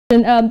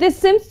And this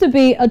seems to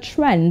be a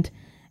trend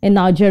in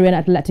Nigerian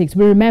athletics.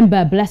 We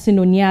remember Blessing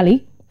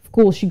Onyali. Of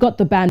course, she got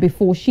the ban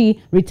before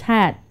she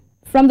retired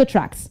from the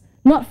tracks.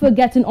 Not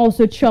forgetting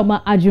also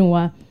Chioma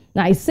Ajunwa.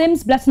 Now, it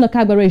seems Blessing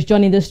Okagbare is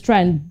joining this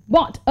trend,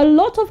 but a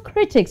lot of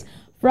critics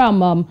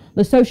from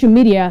the social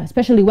media,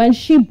 especially when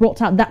she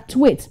brought out that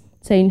tweet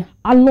saying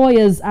our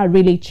lawyers are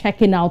really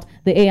checking out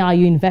the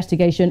AIU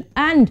investigation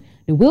and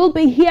they will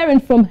be hearing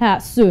from her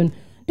soon.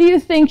 Do you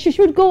think she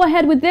should go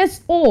ahead with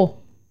this, or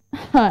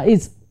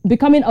is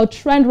becoming a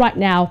trend right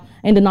now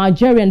in the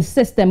Nigerian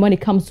system when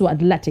it comes to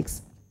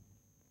athletics?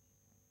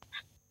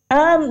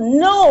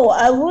 No,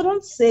 I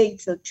wouldn't say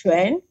it's a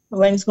trend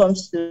when it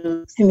comes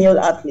to female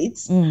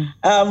athletes.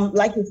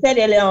 Like you said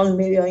earlier on,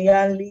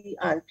 Onyali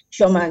and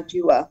Chioma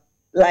Ajunwa,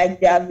 like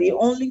they are the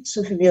only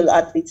two female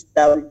athletes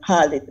that we've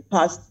had in the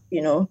past,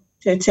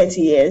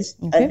 30 years,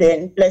 Okay. and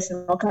then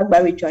Blessing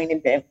Okagbare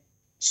joining them.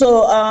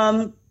 So,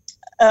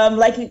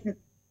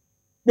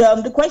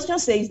 the question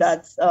says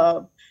that,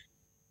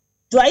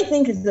 do I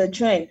think it's a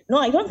trend? No,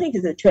 I don't think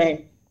it's a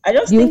trend. I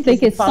just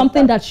think it's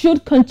something that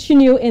should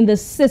continue in the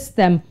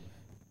system.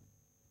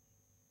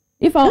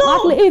 If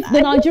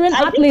the Nigerian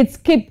athletes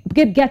keep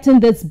getting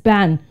this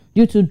ban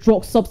due to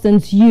drug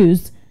substance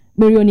use,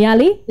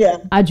 Onyali,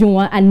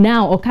 Ajunwa, and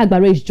now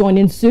Okagbare is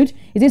joining suit.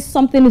 Is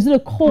it a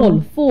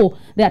call for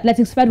the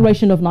Athletics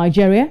Federation of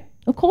Nigeria?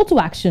 A call to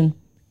action?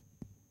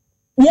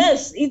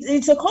 Yes,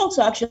 it's a call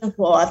to action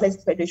for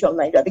Athletics Federation of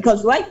Nigeria,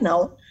 because right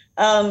now,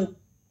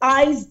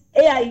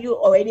 AIU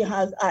already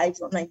has eyes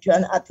on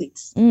Nigerian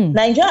athletes.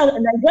 Nigeria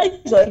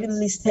is already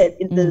listed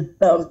in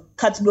the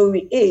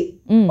category A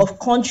of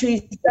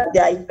countries that they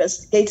are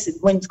investigating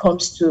when it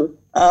comes to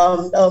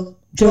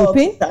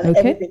drugs and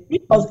everything.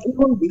 Because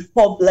even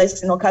before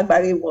Blessing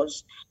Okagbare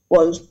was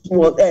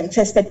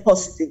tested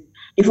positive.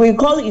 If we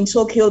recall, in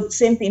Tokyo, the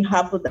same thing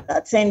happened.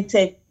 That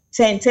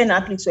 10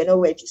 athletes were not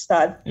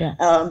registered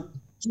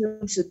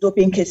due to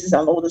doping cases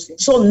and all those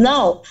things. So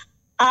now,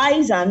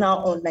 eyes are now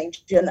on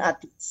Nigerian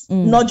athletes,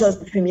 not just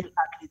the female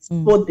athletes,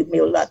 both the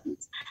male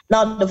athletes.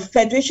 Now, the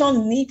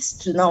federation needs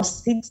to now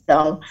sit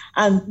down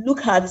and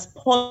look at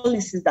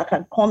policies that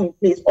can come in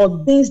place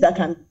or things that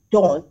can be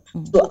done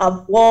to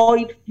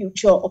avoid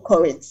future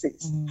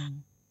occurrences.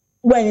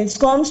 When it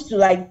comes to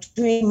like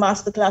doing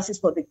master classes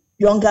for the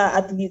younger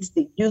athletes,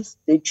 the youth,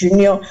 the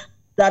junior,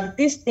 that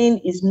this thing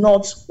is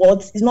not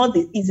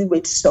the easy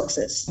way to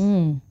success.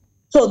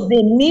 So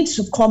they need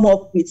to come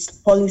up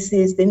with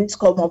policies, they need to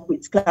come up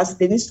with classes,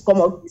 they need to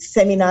come up with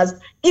seminars,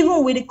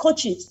 even with the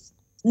coaches,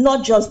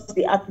 not just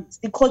the athletes,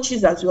 the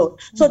coaches as well.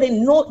 So they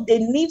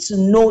need to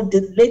know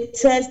the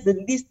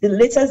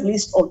latest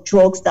list of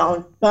drugs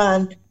down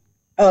banned,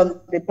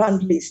 the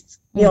banned list.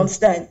 You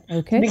understand?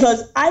 Okay.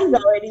 Because I'm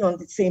already on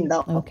the team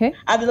now. Okay.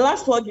 At the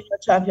last World Junior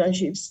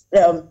Championships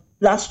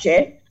last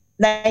year,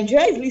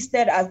 Nigeria is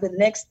listed as the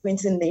next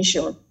printing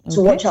nation to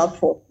watch out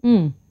for.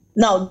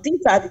 Now,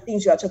 these are the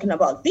things you are talking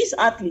about. These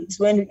athletes,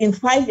 when in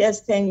 5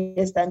 years, 10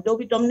 years time, they'll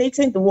be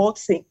dominating the world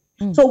scene.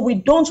 So we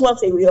don't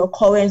want a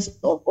reoccurrence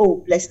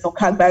of, Blessing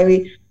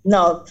Okagbare.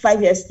 Now,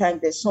 5 years time,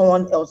 there's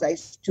someone else that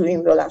is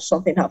doing well and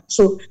something happens.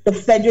 So the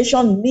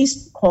federation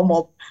needs to come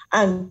up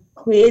and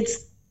create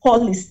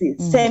policies,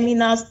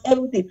 seminars,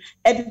 everything,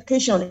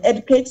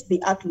 educate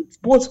the athletes,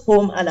 both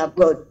home and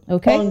abroad,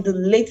 on the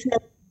latest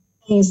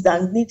things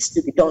that needs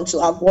to be done to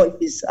avoid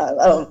this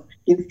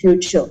in the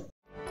future.